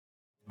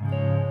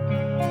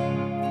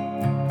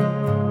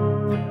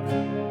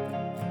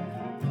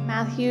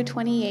Matthew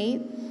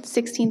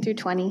 28:16 through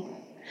 20.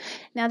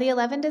 Now the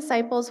 11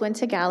 disciples went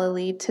to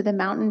Galilee, to the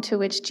mountain to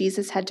which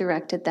Jesus had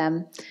directed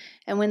them.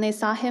 And when they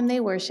saw him, they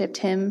worshipped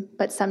him,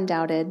 but some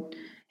doubted.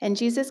 And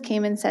Jesus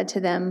came and said to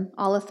them,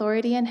 "All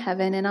authority in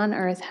heaven and on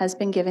earth has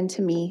been given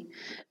to me.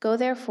 Go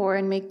therefore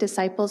and make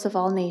disciples of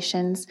all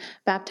nations,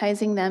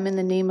 baptizing them in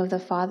the name of the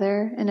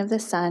Father and of the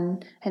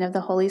Son and of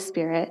the Holy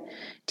Spirit,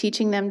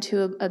 teaching them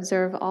to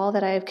observe all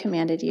that I have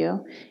commanded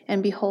you.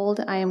 And behold,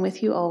 I am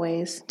with you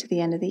always to the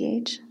end of the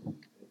age."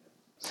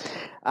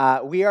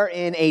 We are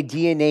in a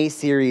DNA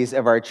series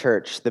of our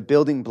church, the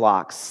building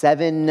blocks,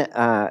 7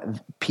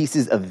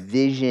 pieces of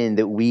vision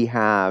that we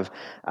have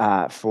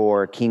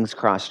for King's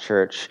Cross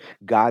Church,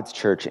 God's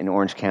church in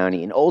Orange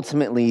County. And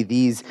ultimately,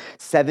 these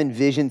 7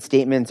 vision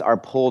statements are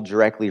pulled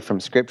directly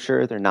from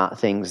Scripture. They're not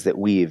things that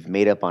we've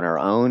made up on our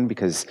own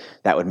because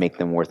that would make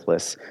them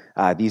worthless.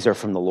 These are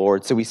from the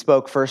Lord. So we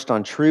spoke first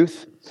on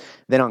truth,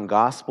 then on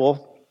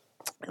gospel.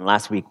 And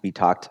last week, we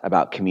talked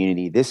about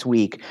community. This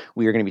week,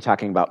 we are going to be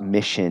talking about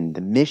mission,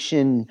 the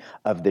mission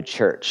of the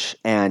church.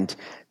 And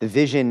the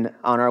vision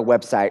on our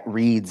website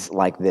reads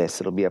like this.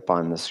 It'll be up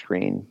on the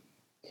screen.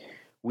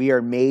 We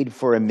are made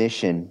for a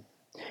mission.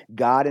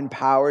 God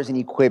empowers and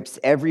equips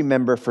every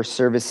member for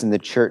service in the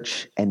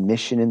church and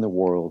mission in the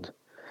world.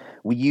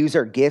 We use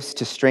our gifts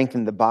to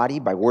strengthen the body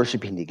by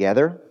worshiping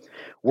together,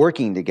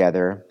 working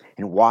together,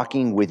 and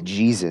walking with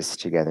Jesus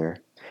together.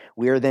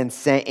 We are then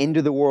sent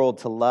into the world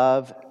to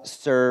love,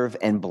 serve,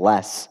 and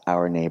bless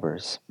our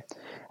neighbors.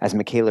 As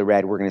Michaela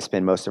read, we're going to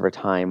spend most of our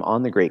time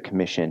on the Great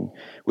Commission,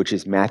 which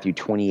is Matthew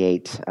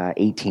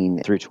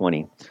 28:18 through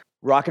 20.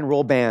 Rock and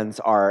roll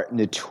bands are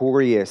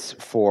notorious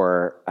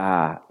for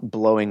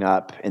blowing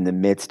up in the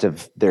midst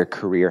of their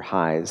career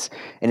highs.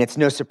 And it's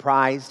no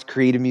surprise,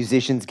 creative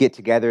musicians get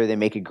together, they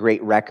make a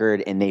great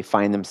record, and they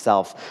find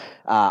themselves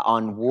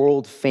on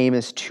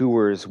world-famous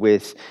tours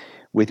with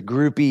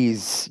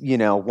groupies,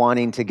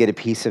 wanting to get a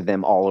piece of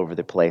them all over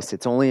the place.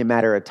 It's only a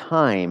matter of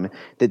time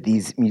that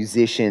these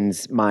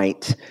musicians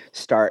might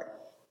start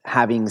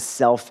having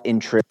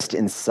self-interest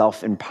and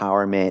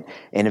self-empowerment,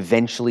 and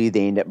eventually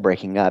they end up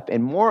breaking up.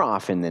 And more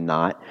often than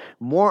not,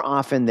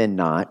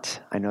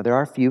 I know there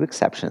are a few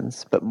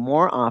exceptions, but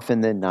more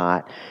often than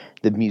not,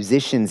 the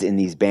musicians in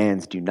these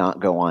bands do not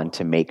go on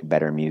to make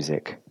better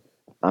music.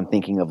 I'm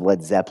thinking of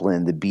Led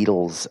Zeppelin, the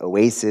Beatles,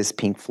 Oasis,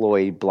 Pink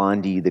Floyd,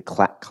 Blondie, the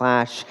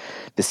Clash,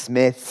 the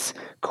Smiths,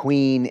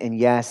 Queen, and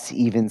yes,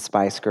 even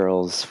Spice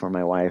Girls, for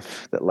my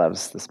wife that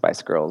loves the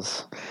Spice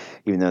Girls,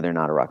 even though they're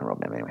not a rock and roll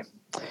band anyway.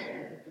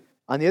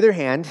 On the other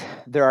hand,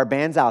 there are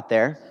bands out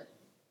there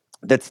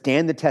that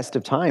stand the test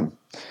of time.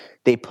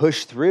 They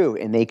push through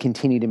and they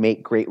continue to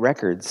make great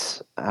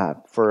records.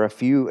 For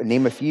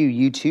name a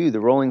few, U2, the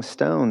Rolling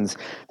Stones,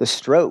 the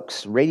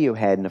Strokes,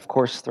 Radiohead, and of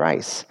course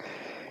Thrice.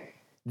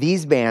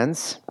 These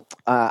bands,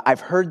 I've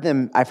heard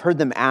them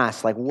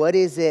ask, what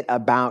is it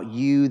about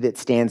you that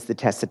stands the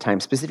test of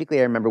time? Specifically,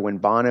 I remember when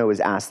Bono was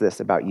asked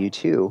this about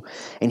U2,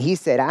 and he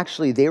said,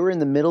 actually, they were in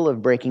the middle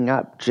of breaking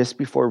up just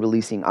before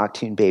releasing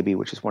Achtung Baby,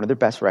 which is one of their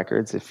best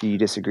records. If you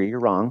disagree, you're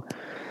wrong.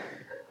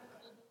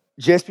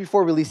 Just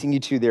before releasing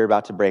U2, they were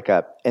about to break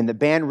up, and the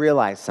band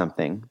realized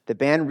something. The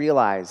band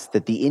realized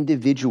that the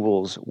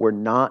individuals were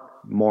not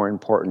more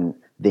important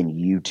than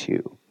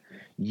U2.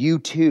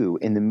 U2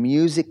 and the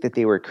music that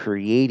they were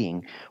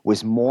creating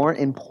was more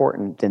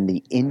important than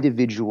the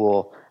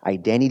individual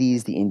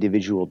identities, the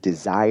individual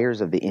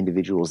desires of the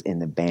individuals in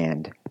the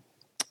band.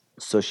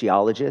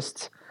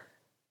 Sociologists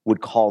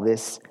would call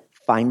this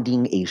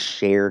finding a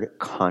shared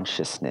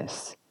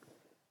consciousness.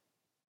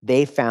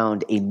 They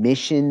found a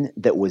mission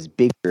that was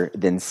bigger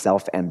than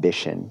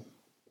self-ambition.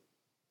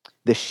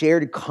 The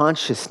shared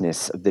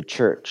consciousness of the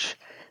church,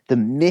 the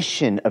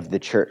mission of the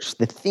church,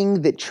 the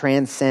thing that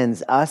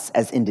transcends us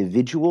as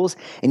individuals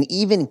and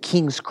even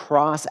King's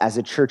Cross as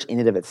a church in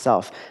and of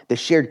itself. The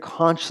shared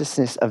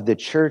consciousness of the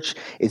church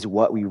is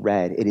what we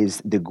read. It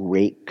is the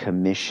Great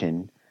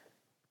Commission.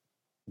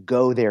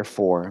 Go,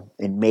 therefore,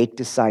 and make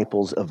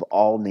disciples of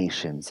all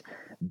nations,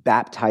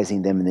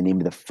 baptizing them in the name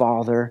of the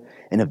Father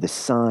and of the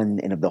Son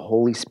and of the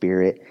Holy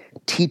Spirit,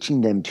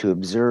 teaching them to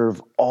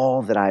observe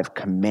all that I've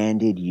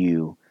commanded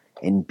you.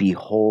 And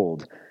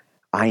behold,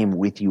 I am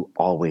with you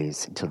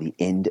always until the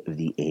end of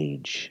the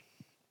age.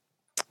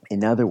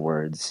 In other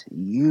words,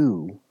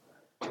 you,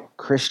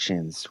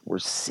 Christians, were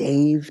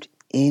saved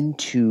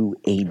into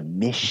a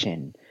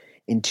mission,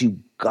 into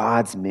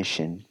God's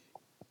mission.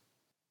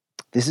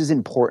 This is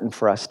important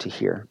for us to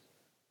hear.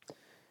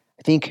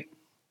 I think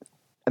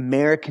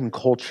American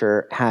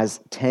culture has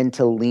tend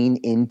to lean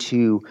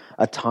into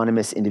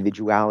autonomous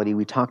individuality.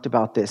 We talked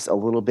about this a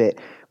little bit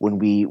when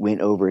we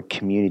went over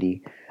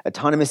community.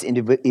 Autonomous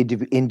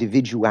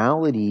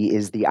individuality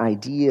is the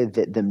idea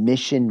that the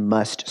mission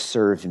must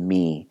serve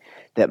me,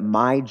 that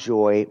my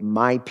joy,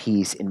 my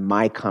peace, and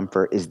my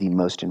comfort is the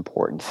most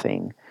important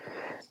thing.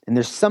 And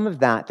there's some of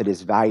that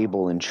is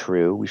valuable and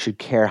true. We should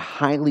care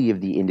highly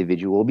of the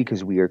individual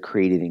because we are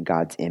created in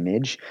God's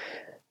image.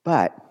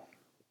 But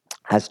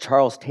as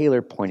Charles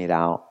Taylor pointed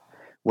out,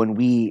 when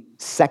we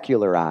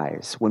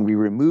secularize, when we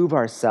remove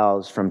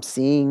ourselves from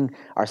seeing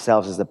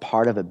ourselves as a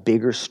part of a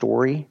bigger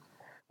story,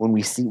 when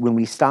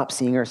we stop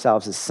seeing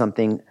ourselves as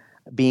something,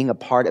 being a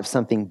part of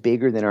something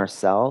bigger than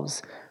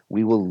ourselves,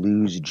 we will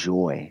lose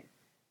joy.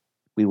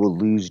 We will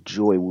lose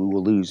joy. We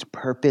will lose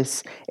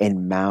purpose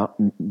and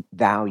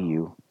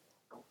value.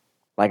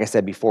 Like I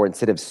said before,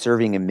 instead of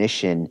serving a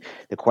mission,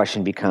 the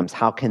question becomes,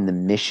 how can the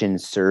mission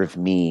serve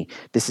me?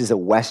 This is a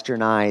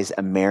westernized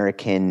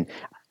American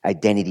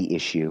identity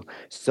issue.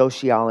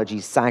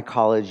 Sociology,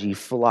 psychology,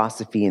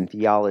 philosophy, and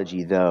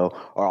theology, though,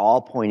 are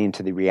all pointing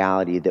to the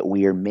reality that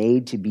we are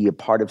made to be a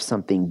part of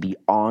something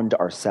beyond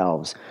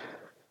ourselves.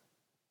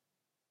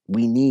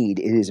 It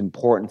is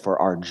important for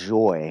our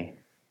joy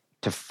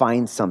to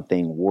find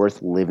something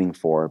worth living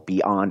for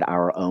beyond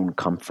our own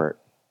comfort.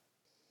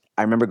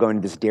 I remember going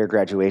to this DARE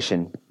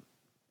graduation,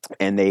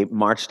 and they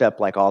marched up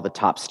like all the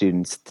top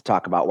students to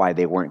talk about why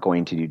they weren't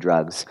going to do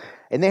drugs.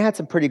 And they had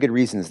some pretty good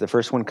reasons. The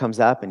first one comes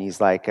up, and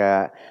he's like,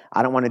 I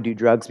don't want to do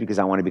drugs because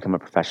I want to become a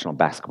professional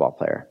basketball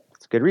player.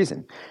 That's a good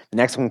reason. The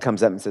next one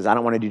comes up and says, I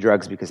don't want to do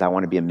drugs because I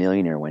want to be a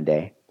millionaire one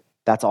day.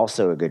 That's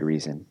also a good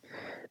reason.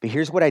 But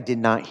here's what I did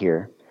not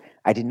hear.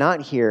 I do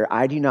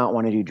not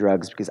want to do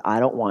drugs because I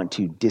don't want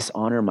to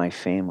dishonor my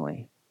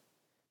family,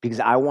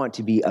 because I want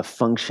to be a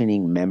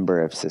functioning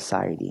member of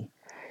society.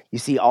 You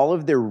see, all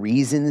of their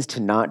reasons to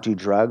not do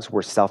drugs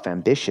were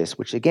self-ambitious,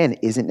 which again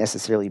isn't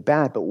necessarily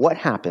bad, but what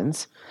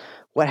happens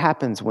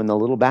when the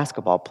little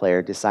basketball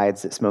player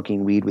decides that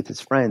smoking weed with his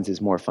friends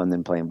is more fun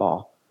than playing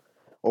ball?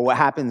 Or what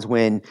happens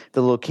when the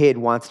little kid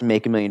wants to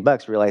make $1 million,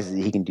 realizes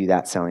that he can do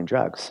that selling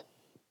drugs?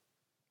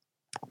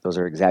 Those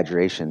are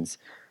exaggerations.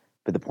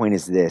 But the point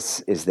is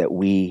that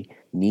we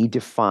need to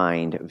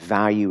find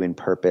value and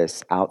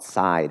purpose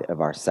outside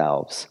of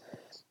ourselves.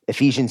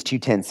 Ephesians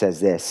 2:10 says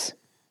this,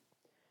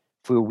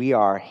 for we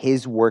are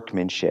his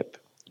workmanship,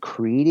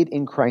 created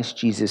in Christ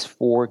Jesus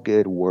for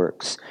good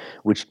works,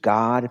 which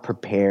God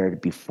prepared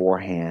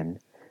beforehand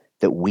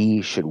that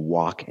we should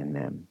walk in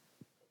them.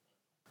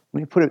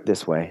 Let me put it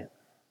this way.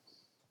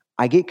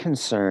 I get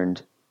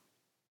concerned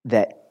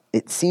that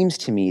it seems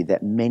to me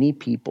that many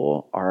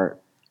people are,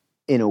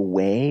 in a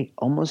way,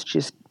 almost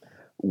just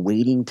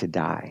waiting to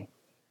die.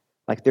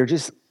 Like they're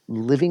just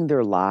living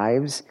their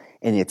lives,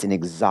 and it's an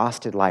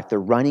exhausted life. They're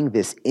running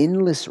this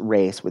endless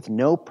race with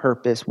no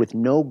purpose, with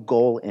no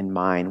goal in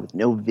mind, with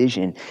no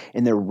vision,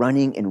 and they're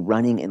running,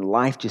 and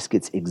life just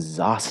gets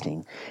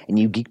exhausting. And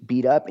you get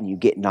beat up, and you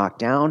get knocked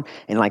down,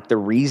 and like the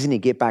reason to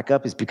get back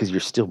up is because you're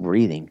still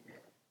breathing.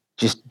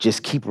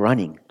 Just keep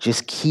running.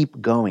 Just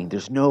keep going.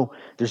 There's no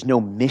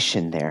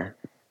mission there.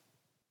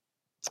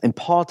 And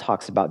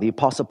the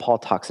Apostle Paul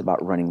talks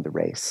about running the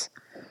race.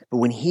 But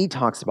when he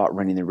talks about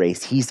running the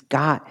race, he's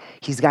got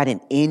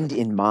an end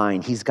in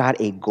mind. He's got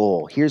a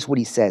goal. Here's what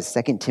he says,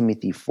 2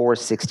 Timothy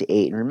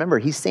 4:6-8. And remember,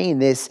 he's saying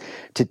this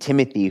to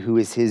Timothy, who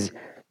is his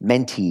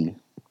mentee.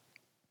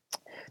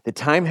 The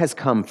time has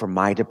come for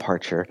my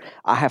departure.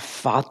 I have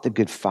fought the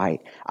good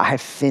fight. I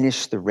have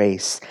finished the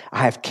race.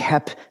 I have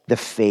kept the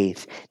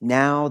faith.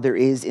 Now there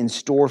is in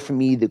store for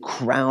me the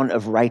crown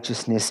of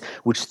righteousness,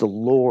 which the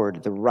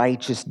Lord, the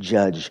righteous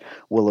judge,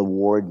 will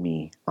award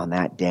me on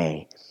that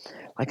day.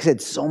 Like I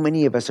said, so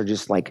many of us are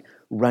just like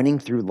running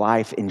through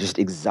life and just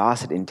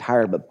exhausted and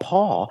tired. But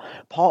Paul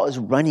is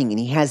running, and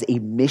he has a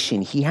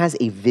mission. He has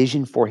a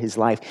vision for his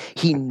life.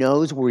 He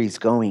knows where he's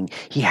going.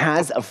 He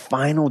has a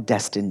final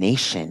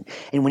destination.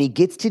 And when he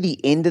gets to the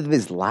end of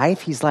his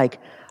life, he's like,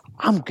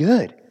 I'm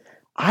good.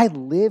 I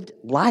lived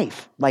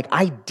life. Like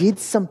I did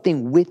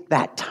something with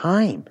that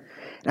time.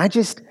 And I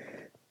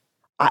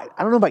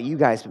don't know about you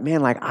guys, but man,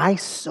 like I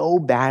so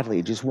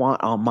badly just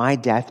want on my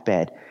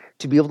deathbed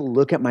to be able to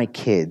look at my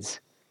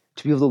kids,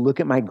 to be able to look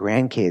at my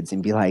grandkids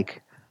and be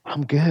like,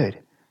 I'm good.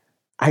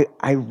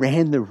 I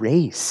ran the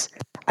race.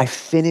 I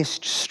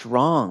finished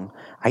strong.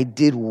 I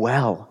did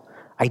well.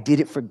 I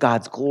did it for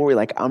God's glory.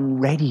 Like I'm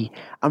ready.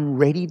 I'm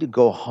ready to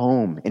go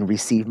home and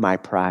receive my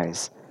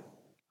prize.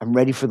 I'm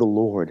ready for the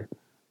Lord.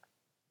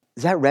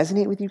 Does that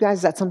resonate with you guys?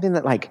 Is that something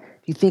that like,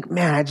 you think,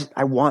 man,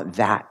 I want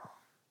that?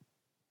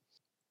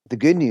 The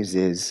good news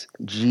is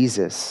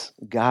Jesus,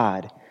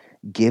 God,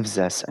 gives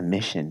us a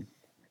mission.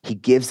 He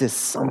gives us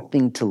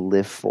something to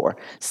live for,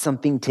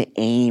 something to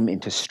aim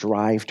and to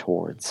strive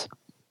towards.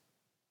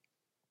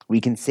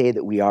 We can say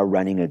that we are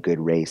running a good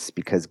race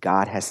because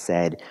God has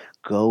said,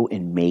 go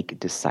and make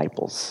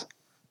disciples.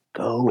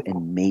 Go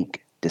and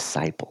make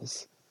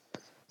disciples.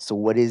 So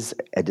what is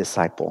a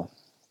disciple?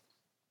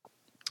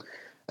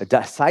 A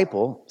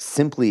disciple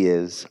simply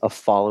is a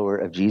follower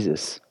of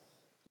Jesus.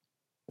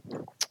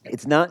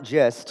 It's not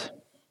just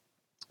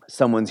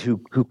someone who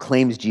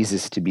claims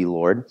Jesus to be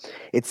Lord.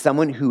 It's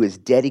someone who has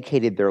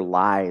dedicated their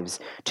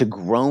lives to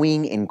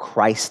growing in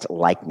Christ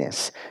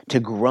likeness, to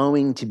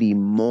growing to be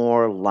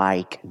more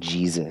like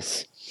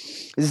Jesus.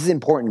 This is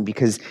important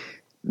because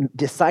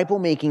Disciple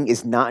making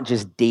is not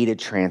just data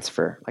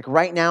transfer. Like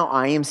right now,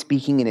 I am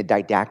speaking in a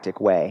didactic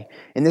way.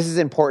 And this is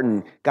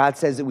important. God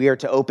says that we are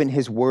to open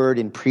his word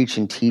and preach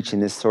and teach in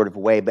this sort of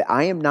way. But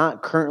I am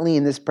not currently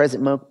in this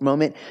present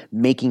moment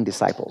making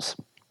disciples.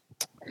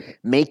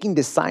 Making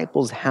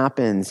disciples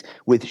happens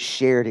with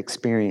shared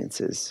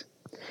experiences.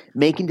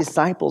 Making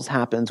disciples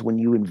happens when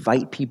you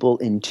invite people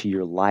into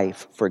your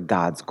life for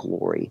God's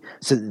glory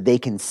so that they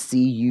can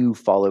see you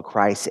follow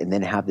Christ and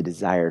then have the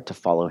desire to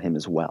follow him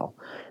as well.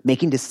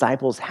 Making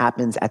disciples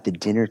happens at the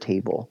dinner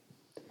table.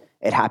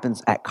 It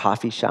happens at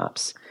coffee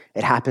shops.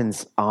 It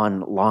happens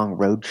on long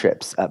road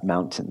trips up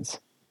mountains.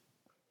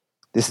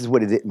 This is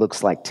what it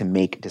looks like to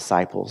make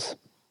disciples.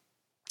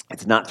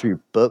 It's not through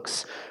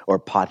books or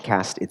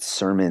podcasts, it's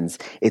sermons.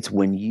 It's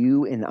when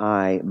you and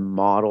I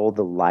model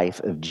the life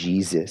of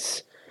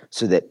Jesus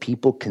so that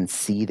people can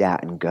see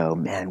that and go,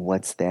 man,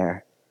 what's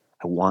there?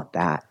 I want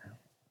that.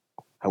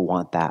 I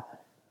want that.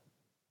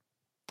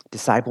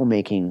 Disciple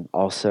making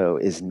also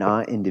is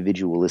not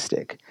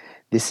individualistic.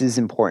 This is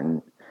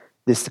important.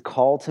 This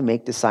call to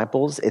make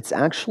disciples, it's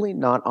actually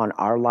not on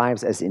our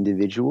lives as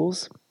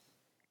individuals.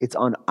 It's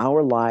on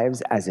our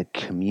lives as a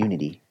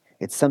community.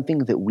 It's something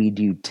that we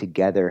do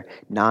together,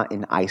 not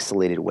in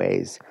isolated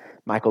ways.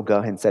 Michael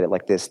Gohan said it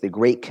like this: the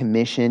Great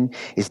Commission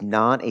is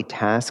not a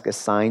task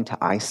assigned to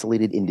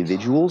isolated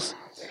individuals.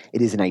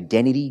 It is an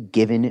identity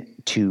given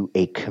to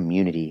a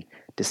community.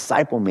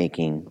 Disciple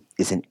making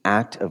is an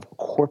act of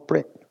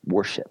corporate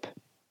worship.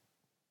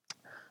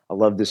 I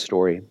love this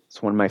story.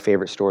 It's one of my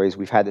favorite stories.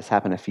 We've had this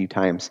happen a few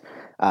times,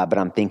 but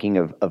I'm thinking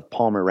of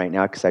Palmer right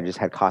now because I just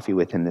had coffee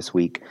with him this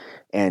week.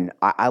 And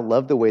I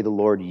love the way the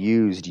Lord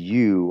used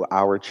you,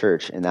 our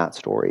church, in that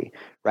story,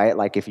 right?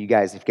 Like if you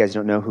guys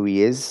don't know who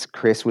he is,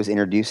 Chris was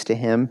introduced to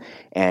him.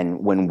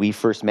 And when we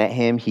first met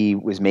him, he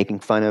was making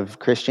fun of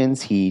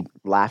Christians. He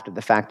laughed at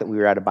the fact that we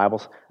were at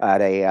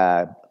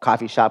a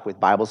coffee shop with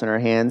Bibles in our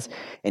hands.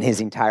 And his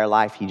entire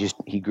life,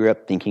 he grew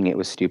up thinking it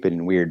was stupid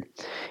and weird.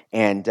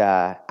 And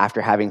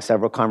after having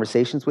several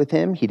conversations with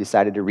him, he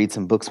decided to read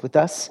some books with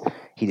us.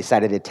 He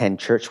decided to attend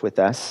church with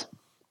us.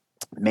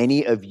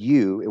 Many of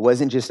you, it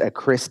wasn't just a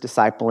Chris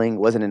discipling, it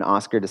wasn't an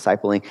Oscar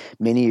discipling.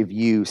 Many of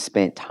you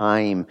spent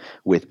time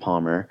with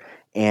Palmer.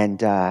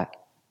 And I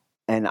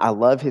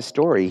love his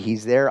story.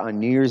 He's there on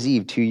New Year's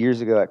Eve 2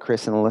 years ago at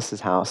Chris and Alyssa's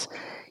house.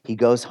 He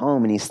goes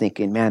home and he's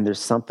thinking, man, there's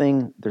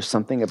something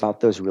about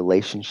those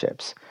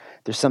relationships.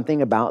 There's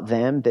something about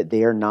them that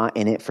they are not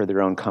in it for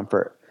their own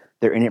comfort.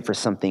 They're in it for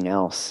something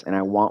else, and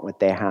I want what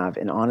they have.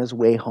 And on his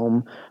way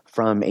home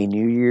from a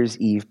New Year's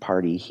Eve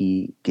party,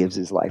 he gives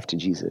his life to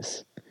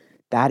Jesus.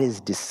 That is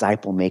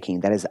disciple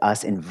making. That is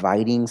us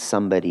inviting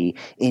somebody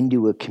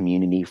into a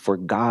community for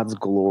God's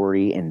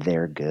glory and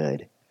their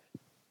good.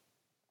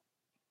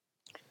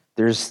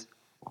 There's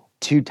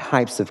two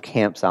types of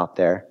camps out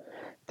there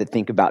that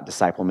think about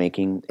disciple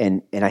making,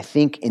 and I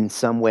think in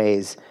some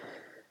ways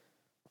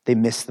they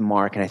miss the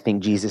mark, and I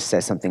think Jesus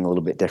says something a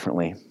little bit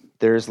differently.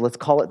 There's, let's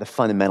call it the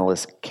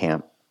fundamentalist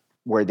camp,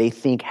 where they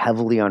think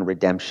heavily on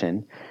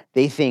redemption.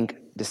 They think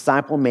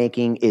disciple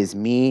making is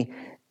me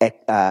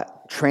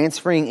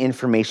transferring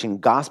information,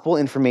 gospel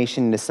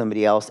information to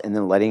somebody else, and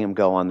then letting them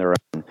go on their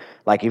own.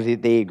 Like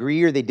if they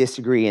agree or they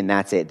disagree, and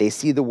that's it. They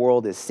see the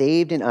world as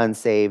saved and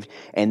unsaved,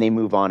 and they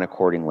move on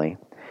accordingly.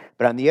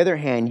 But on the other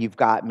hand, you've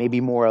got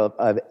maybe more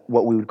of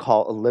what we would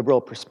call a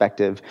liberal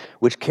perspective,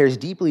 which cares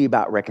deeply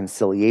about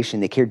reconciliation.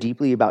 They care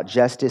deeply about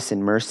justice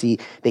and mercy.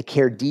 They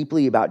care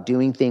deeply about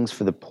doing things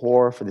for the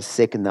poor, for the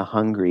sick, and the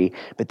hungry.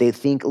 But they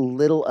think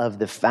little of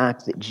the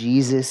fact that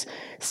Jesus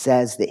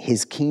says that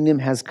his kingdom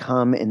has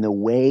come and the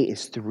way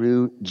is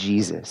through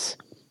Jesus.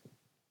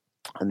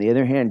 On the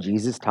other hand,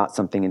 Jesus taught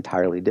something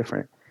entirely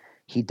different.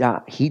 He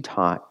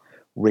taught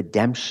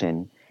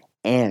redemption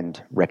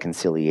and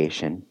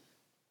reconciliation.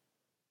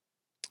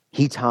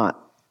 He taught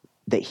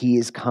that he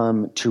has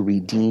come to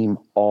redeem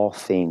all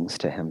things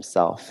to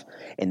himself.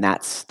 And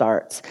that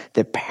starts,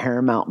 the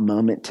paramount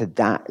moment to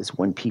that is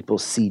when people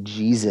see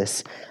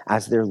Jesus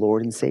as their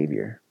Lord and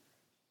Savior.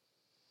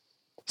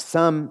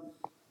 Some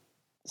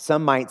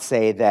might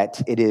say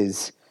that it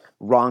is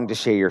wrong to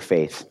share your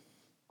faith.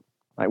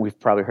 Right? We've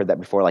probably heard that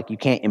before. Like, you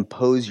can't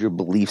impose your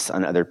beliefs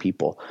on other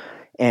people.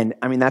 And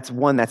I mean, that's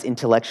one, that's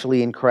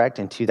intellectually incorrect,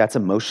 and two, that's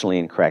emotionally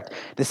incorrect.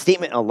 The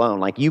statement alone,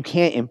 like, you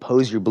can't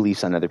impose your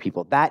beliefs on other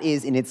people, that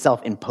is in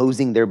itself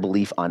imposing their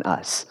belief on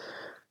us.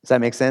 Does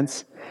that make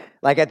sense?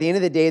 Like, at the end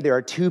of the day, there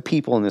are two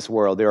people in this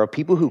world. There are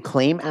people who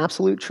claim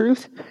absolute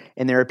truth,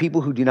 and there are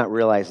people who do not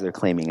realize they're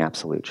claiming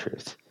absolute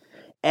truth.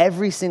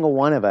 Every single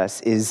one of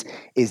us is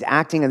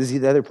acting, and this is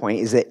the other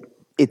point, is that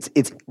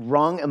it's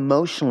wrong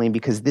emotionally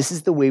because this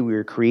is the way we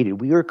were created.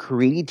 We were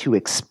created to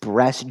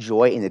express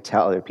joy and to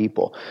tell other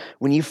people.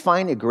 When you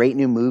find a great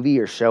new movie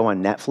or show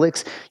on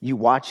Netflix, you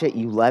watch it,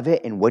 you love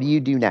it, and what do you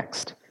do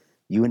next?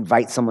 You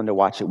invite someone to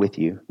watch it with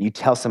you. You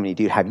tell somebody,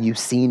 dude, have you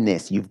seen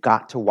this? You've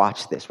got to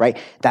watch this, right?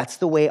 That's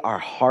the way our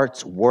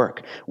hearts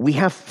work. We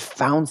have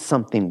found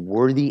something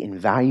worthy and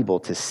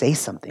valuable to say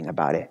something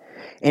about it.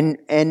 And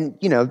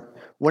you know,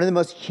 one of the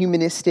most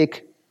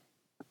humanistic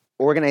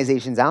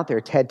organizations out there,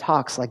 TED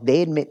Talks, like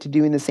they admit to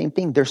doing the same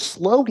thing. Their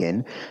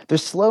slogan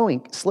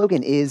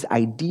is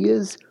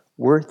ideas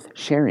worth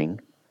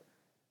sharing.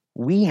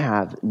 We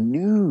have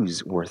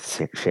news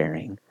worth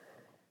sharing,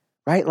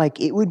 right? Like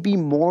it would be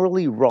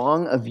morally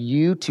wrong of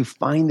you to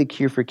find the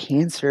cure for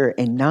cancer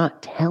and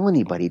not tell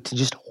anybody, to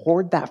just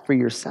hoard that for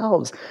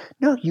yourselves.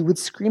 No, you would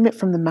scream it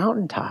from the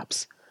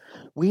mountaintops.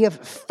 We have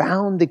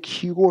found the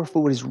cure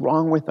for what is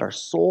wrong with our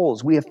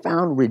souls. We have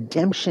found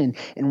redemption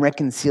and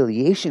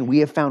reconciliation. We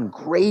have found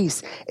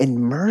grace and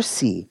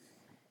mercy.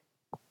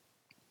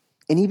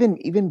 And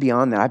even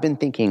beyond that, I've been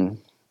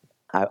thinking,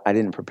 I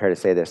didn't prepare to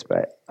say this,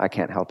 but I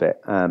can't help it.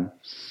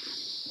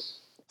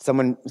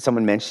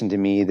 Someone mentioned to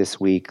me this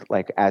week,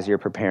 like, as you're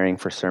preparing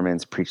for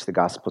sermons, preach the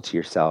gospel to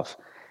yourself.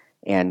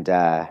 And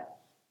I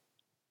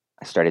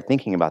started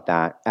thinking about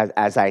that.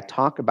 As I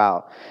talk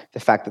about the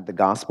fact that the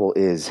gospel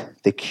is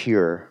the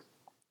cure,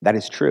 that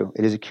is true.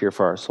 It is a cure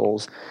for our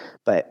souls.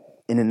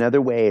 But in another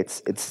way,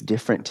 it's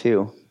different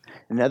too.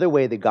 Another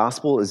way, the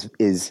gospel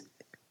is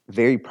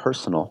very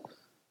personal.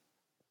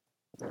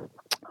 I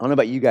don't know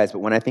about you guys, but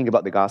when I think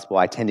about the gospel,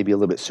 I tend to be a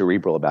little bit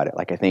cerebral about it.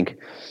 Like I think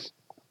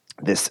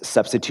this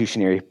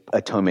substitutionary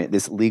atonement,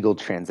 this legal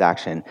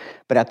transaction.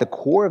 But at the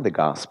core of the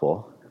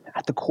gospel,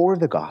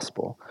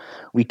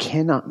 we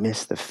cannot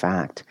miss the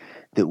fact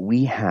that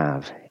we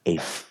have a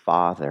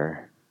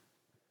Father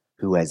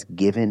who has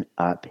given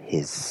up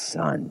his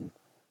Son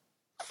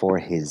for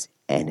his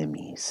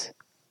enemies.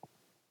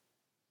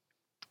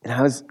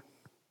 And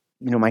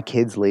my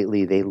kids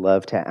lately, they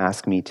love to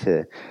ask me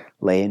to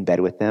lay in bed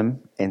with them.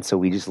 And so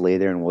we just lay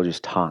there and we'll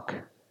just talk.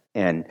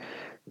 And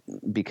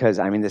because,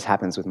 this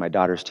happens with my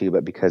daughters too,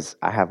 but because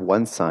I have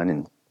one son,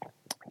 and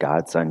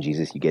God's son,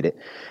 Jesus, you get it.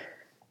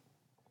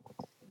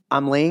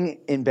 I'm laying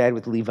in bed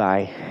with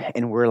Levi,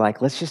 and we're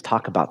like, let's just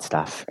talk about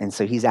stuff. And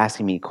so he's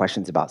asking me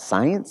questions about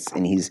science,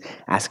 and he's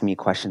asking me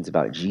questions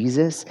about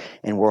Jesus,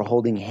 and we're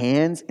holding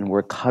hands, and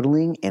we're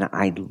cuddling, and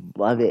I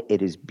love it.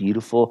 It is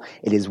beautiful.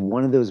 It is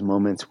one of those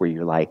moments where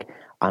you're like,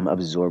 I'm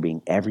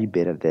absorbing every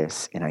bit of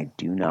this, and I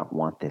do not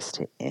want this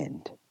to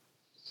end.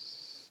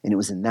 And it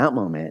was in that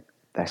moment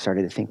that I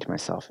started to think to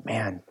myself,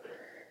 man,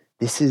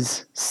 this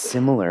is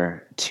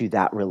similar to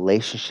that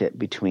relationship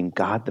between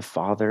God the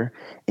Father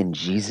and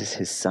Jesus,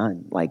 his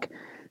Son. Like,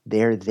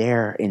 they're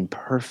there in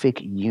perfect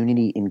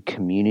unity and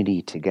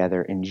community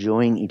together,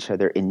 enjoying each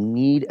other, in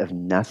need of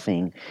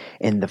nothing.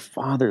 And the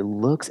Father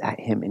looks at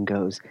him and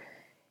goes,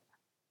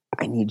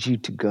 I need you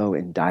to go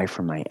and die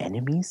for my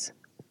enemies.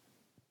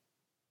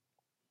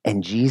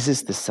 And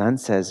Jesus, the Son,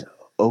 says,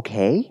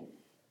 okay.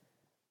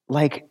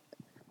 Like,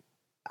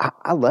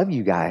 I love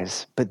you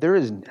guys, but there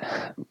is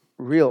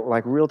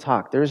real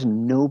talk. There's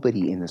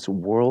nobody in this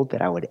world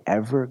that I would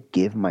ever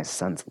give my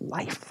son's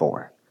life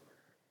for.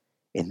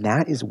 And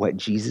that is what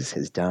Jesus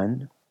has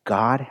done.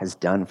 God has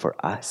done for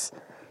us.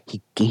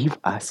 He gave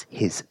us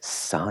his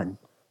Son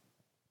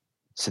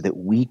so that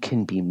we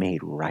can be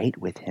made right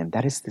with him.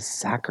 That is the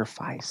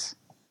sacrifice.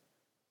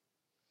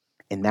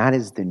 And that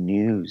is the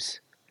news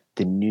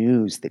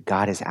that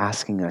God is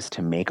asking us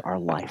to make our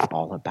life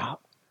all about.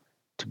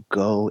 To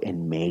go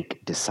and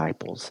make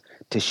disciples,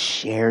 to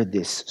share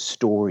this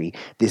story,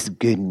 this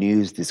good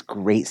news, this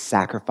great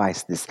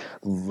sacrifice, this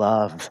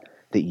love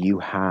that you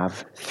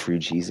have through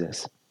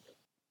Jesus.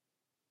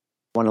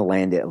 I want to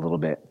land it a little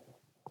bit.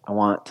 I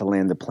want to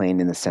land the plane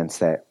in the sense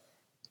that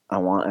I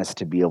want us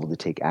to be able to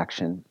take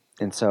action.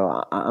 And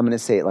so I'm going to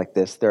say it like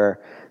this. There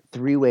are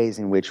 3 ways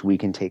in which we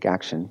can take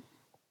action.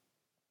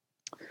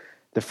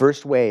 The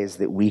first way is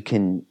that we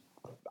can,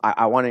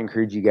 I want to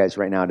encourage you guys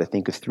right now to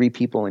think of 3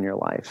 people in your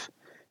life.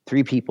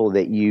 3 people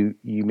that you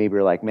maybe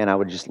are like, man, I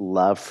would just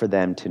love for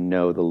them to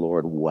know the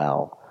Lord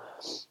well.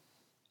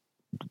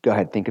 Go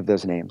ahead, think of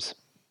those names.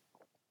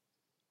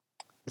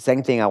 The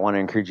second thing I want to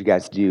encourage you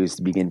guys to do is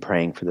to begin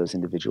praying for those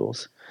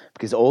individuals.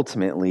 Because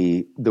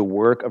ultimately, the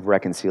work of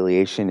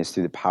reconciliation is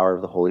through the power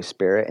of the Holy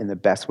Spirit, and the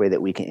best way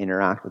that we can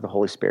interact with the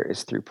Holy Spirit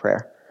is through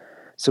prayer.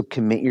 So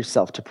commit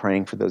yourself to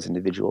praying for those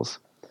individuals.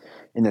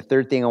 And the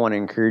third thing I want to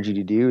encourage you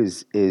to do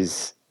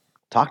is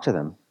talk to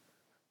them.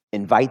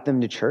 Invite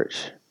them to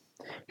church.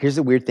 Here's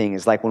the weird thing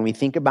is, like, when we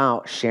think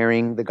about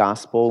sharing the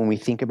gospel, when we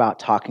think about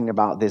talking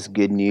about this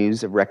good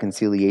news of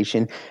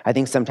reconciliation, I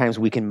think sometimes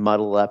we can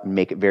muddle up and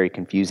make it very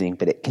confusing,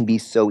 but it can be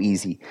so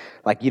easy.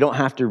 Like, you don't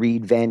have to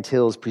read Van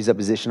Til's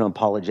Presuppositional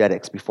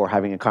Apologetics before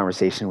having a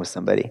conversation with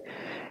somebody.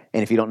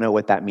 And if you don't know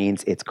what that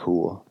means, it's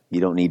cool.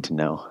 You don't need to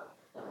know.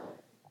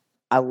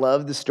 I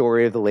love the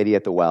story of the lady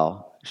at the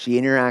well. She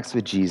interacts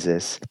with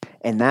Jesus,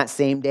 and that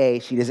same day,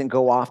 she doesn't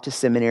go off to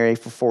seminary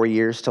for 4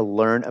 years to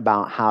learn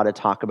about how to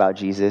talk about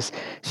Jesus.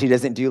 She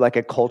doesn't do like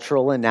a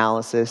cultural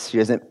analysis. She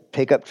doesn't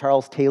pick up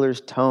Charles Taylor's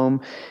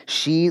tome.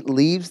 She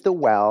leaves the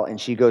well, and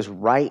she goes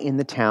right in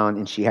the town,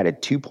 and she had a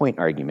 2-point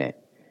argument.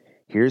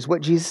 Here's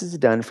what Jesus has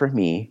done for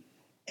me,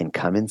 and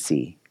come and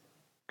see.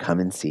 Come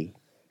and see.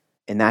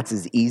 And that's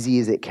as easy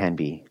as it can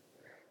be.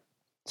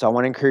 So I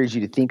want to encourage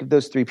you to think of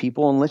those 3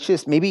 people, and let's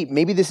just, maybe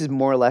this is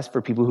more or less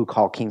for people who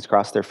call King's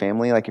Cross their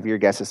family. Like if you're a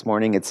guest this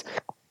morning, it's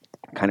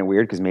Kind of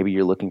weird because maybe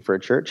you're looking for a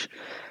church.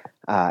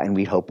 And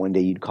we hope one day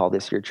you'd call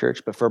this your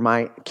church. But for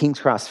my King's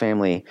Cross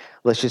family,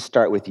 let's just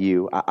start with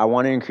you. I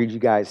want to encourage you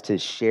guys to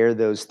share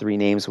those 3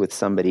 names with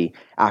somebody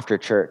after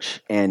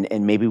church. And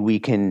maybe we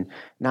can,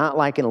 not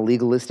like in a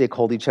legalistic,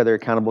 hold each other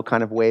accountable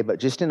kind of way, but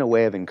just in a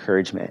way of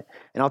encouragement.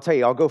 And I'll tell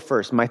you, I'll go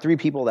first. My 3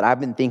 people that I've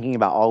been thinking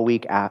about all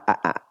week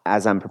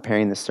as I'm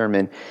preparing this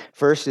sermon.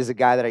 First is a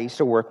guy that I used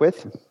to work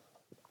with.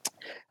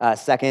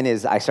 Second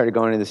is I started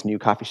going to this new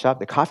coffee shop.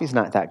 The coffee's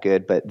not that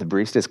good, but the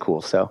barista's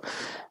cool. So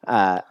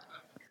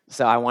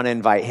I want to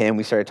invite him.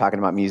 We started talking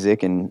about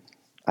music, and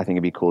I think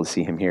it'd be cool to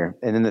see him here.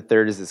 And then the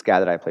third is this guy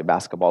that I play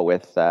basketball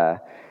with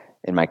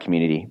in my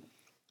community.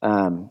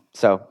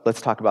 So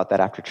let's talk about that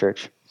after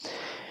church.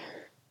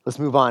 Let's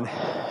move on.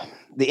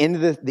 The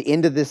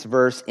end of this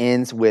verse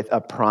ends with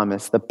a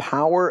promise. The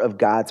power of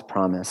God's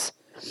promise.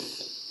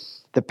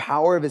 The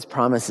power of his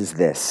promise is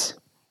this: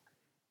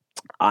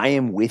 I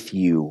am with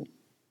you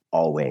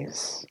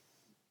always.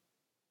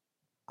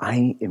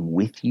 I am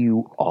with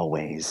you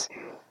always.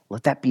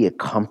 Let that be a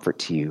comfort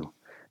to you.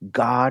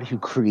 God who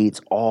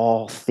creates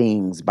all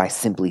things by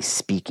simply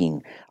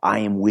speaking, I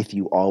am with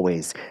you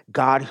always.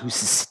 God who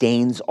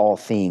sustains all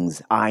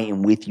things, I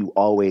am with you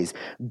always.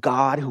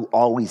 God who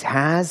always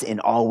has and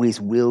always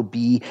will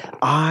be,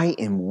 I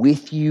am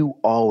with you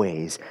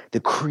always.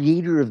 The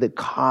creator of the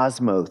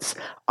cosmos,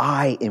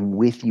 I am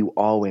with you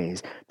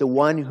always. The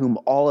one whom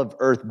all of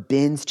earth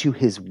bends to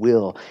his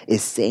will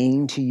is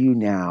saying to you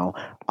now,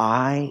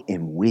 I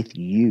am with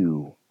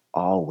you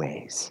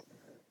always.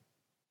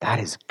 That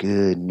is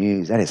good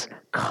news. That is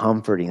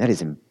comforting. That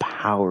is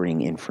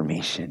empowering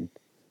information.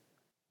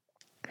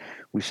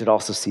 We should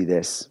also see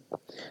this.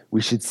 We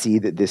should see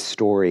that this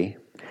story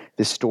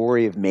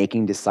of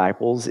making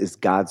disciples is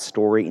God's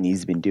story, and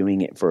he's been doing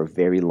it for a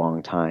very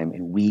long time,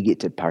 and we get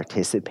to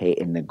participate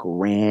in the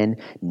grand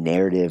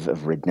narrative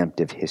of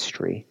redemptive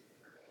history.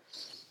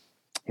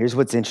 Here's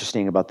what's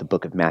interesting about the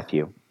book of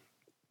Matthew.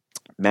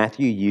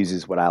 Matthew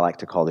uses what I like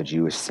to call the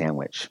Jewish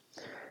sandwich.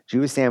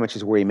 Jewish sandwich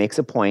is where he makes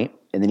a point,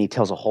 and then he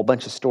tells a whole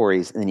bunch of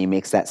stories, and then he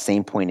makes that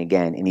same point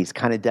again. And he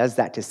kind of does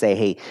that to say,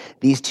 hey,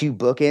 these 2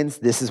 bookends,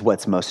 this is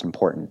what's most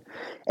important.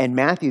 And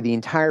Matthew, the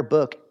entire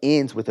book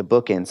ends with a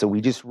bookend. So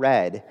we just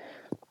read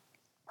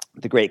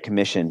the Great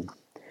Commission.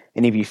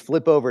 And if you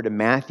flip over to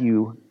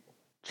Matthew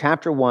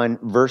chapter 1,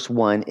 verse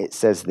 1, it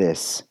says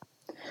this: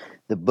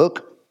 the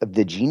book of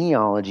the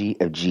genealogy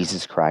of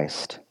Jesus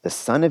Christ, the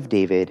son of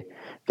David,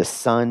 the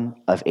son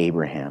of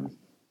Abraham.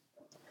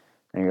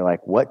 And you're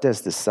like, what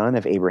does the son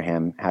of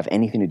Abraham have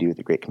anything to do with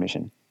the Great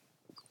Commission?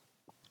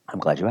 I'm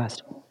glad you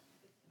asked.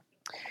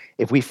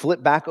 If we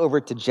flip back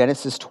over to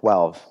Genesis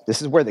 12,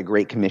 this is where the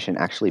Great Commission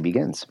actually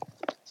begins.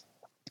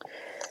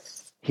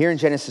 Here in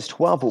Genesis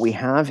 12, what we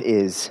have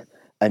is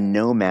a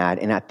nomad.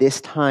 And at this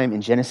time in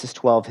Genesis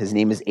 12, his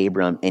name is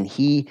Abram, and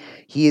he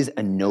is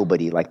a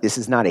nobody. Like, this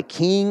is not a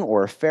king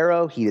or a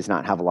pharaoh. He does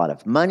not have a lot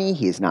of money.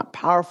 He is not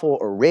powerful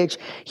or rich.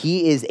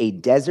 He is a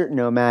desert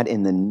nomad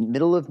in the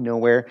middle of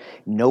nowhere.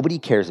 Nobody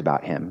cares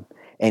about him.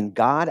 And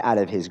God, out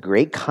of his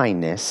great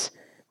kindness,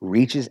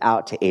 reaches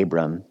out to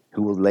Abram,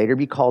 who will later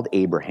be called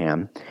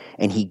Abraham,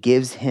 and he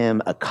gives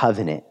him a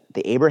covenant,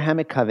 the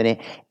Abrahamic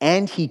covenant,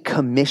 and he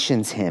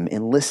commissions him.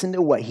 And listen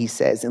to what he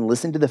says, and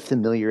listen to the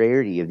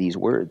familiarity of these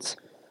words.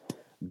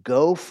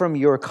 Go from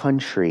your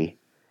country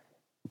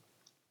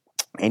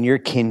and your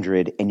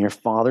kindred and your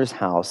father's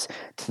house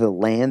to the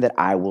land that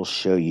I will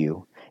show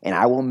you, and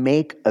I will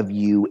make of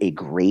you a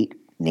great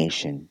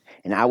nation,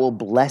 and I will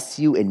bless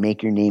you and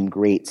make your name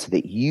great so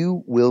that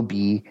you will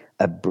be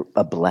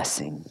a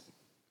blessing.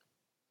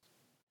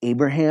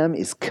 Abraham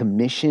is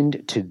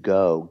commissioned to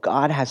go.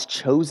 God has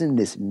chosen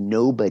this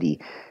nobody,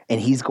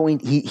 and he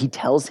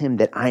tells him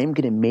that I am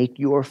going to make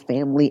your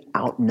family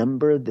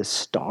outnumber the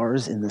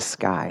stars in the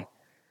sky.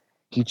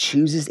 He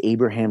chooses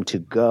Abraham to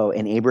go,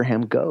 and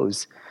Abraham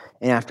goes.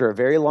 And after a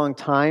very long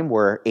time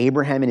where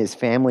Abraham and his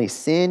family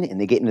sin,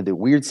 and they get into the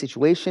weird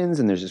situations,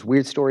 and there's this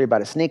weird story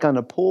about a snake on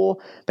a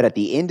pool, but at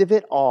the end of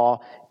it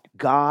all,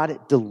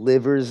 God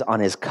delivers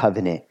on his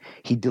covenant.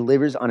 He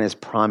delivers on his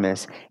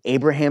promise.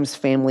 Abraham's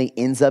family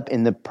ends up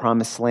in the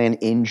promised land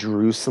in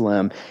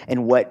Jerusalem.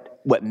 And what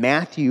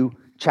Matthew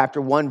chapter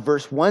 1,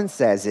 verse 1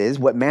 says is,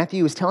 what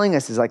Matthew is telling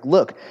us is like,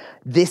 look,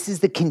 this is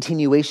the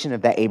continuation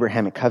of that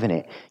Abrahamic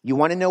covenant. You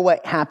want to know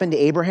what happened to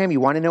Abraham? You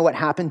want to know what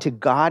happened to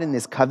God in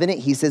this covenant?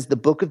 He says the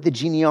book of the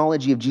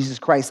genealogy of Jesus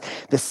Christ,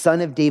 the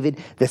son of David,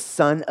 the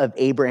son of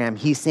Abraham.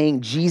 He's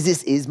saying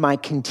Jesus is my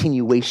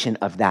continuation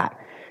of that.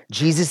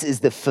 Jesus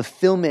is the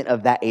fulfillment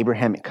of that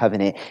Abrahamic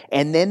covenant.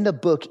 And then the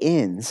book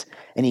ends,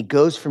 and he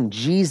goes from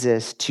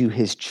Jesus to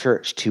his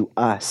church, to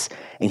us,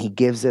 and he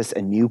gives us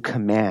a new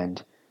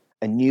command,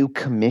 a new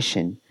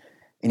commission.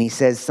 And he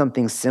says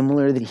something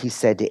similar that he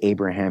said to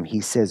Abraham.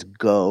 He says,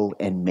 go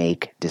and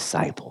make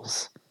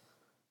disciples.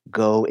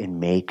 Go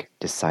and make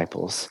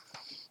disciples.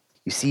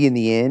 You see, in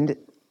the end,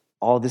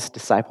 all this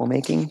disciple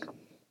making,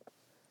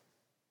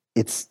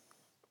 it's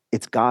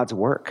God's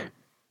work.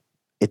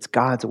 It's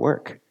God's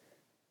work.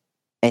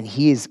 And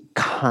he is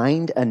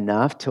kind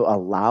enough to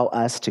allow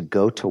us to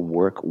go to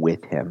work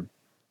with him.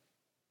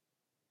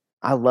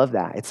 I love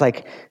that. It's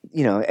like,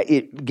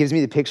 it gives me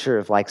the picture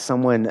of like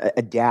someone,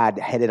 a dad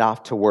headed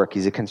off to work.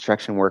 He's a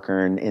construction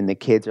worker, and the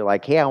kids are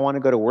like, hey, I want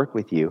to go to work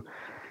with you.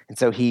 And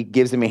so he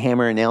gives them a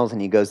hammer and nails,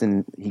 and he goes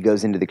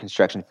into the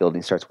construction field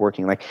and he starts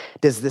working. Like,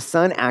 does the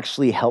son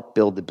actually help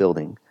build the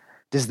building?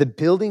 Does the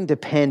building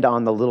depend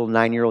on the little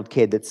 9-year-old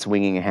kid that's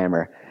swinging a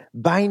hammer?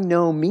 By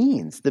no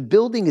means. The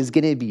building is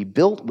going to be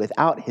built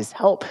without his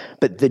help.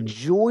 But the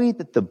joy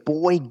that the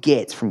boy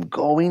gets from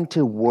going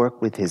to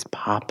work with his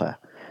papa,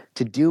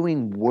 to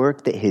doing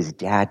work that his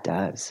dad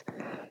does,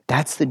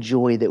 that's the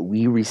joy that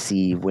we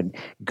receive when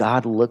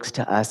God looks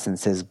to us and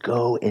says,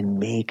 go and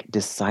make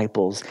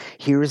disciples.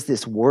 Here's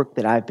this work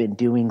that I've been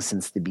doing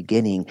since the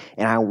beginning,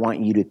 and I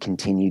want you to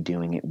continue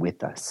doing it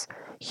with us.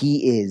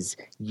 He is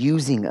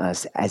using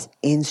us as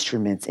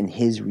instruments in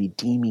his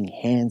redeeming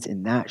hands,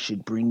 and that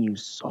should bring you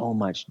so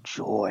much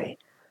joy.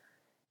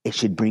 It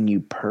should bring you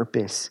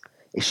purpose.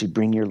 It should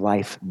bring your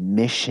life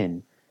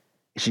mission.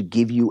 It should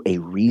give you a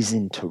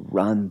reason to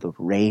run the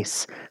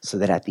race so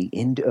that at the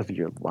end of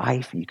your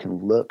life, you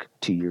can look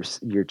to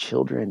your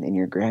children and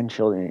your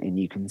grandchildren and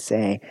you can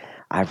say,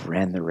 I've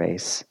ran the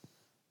race.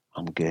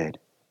 I'm good.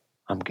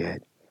 I'm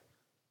good.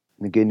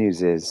 And the good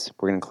news is,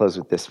 we're going to close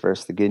with this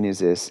verse. The good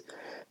news is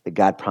that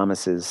God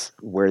promises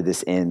where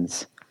this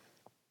ends.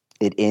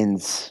 It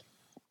ends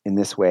in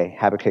this way,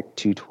 Habakkuk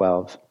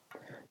 2:12.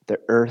 The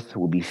earth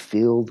will be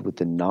filled with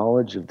the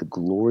knowledge of the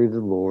glory of the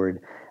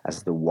Lord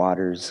as the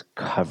waters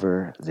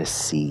cover the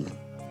sea.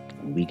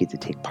 And we get to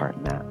take part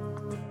in that.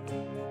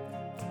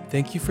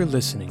 Thank you for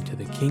listening to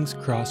the King's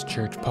Cross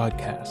Church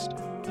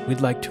podcast.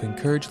 We'd like to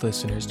encourage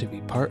listeners to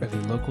be part of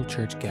a local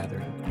church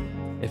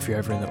gathering. If you're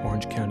ever in the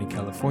Orange County,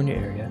 California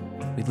area,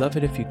 we'd love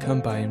it if you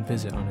come by and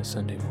visit on a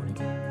Sunday morning.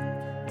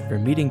 For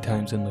meeting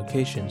times and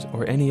locations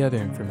or any other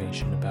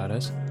information about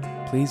us,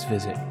 please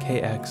visit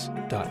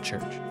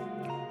kx.church.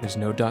 There's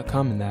no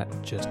 .com in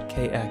that, just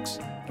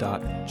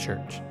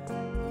kx.church.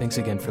 Thanks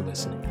again for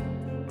listening.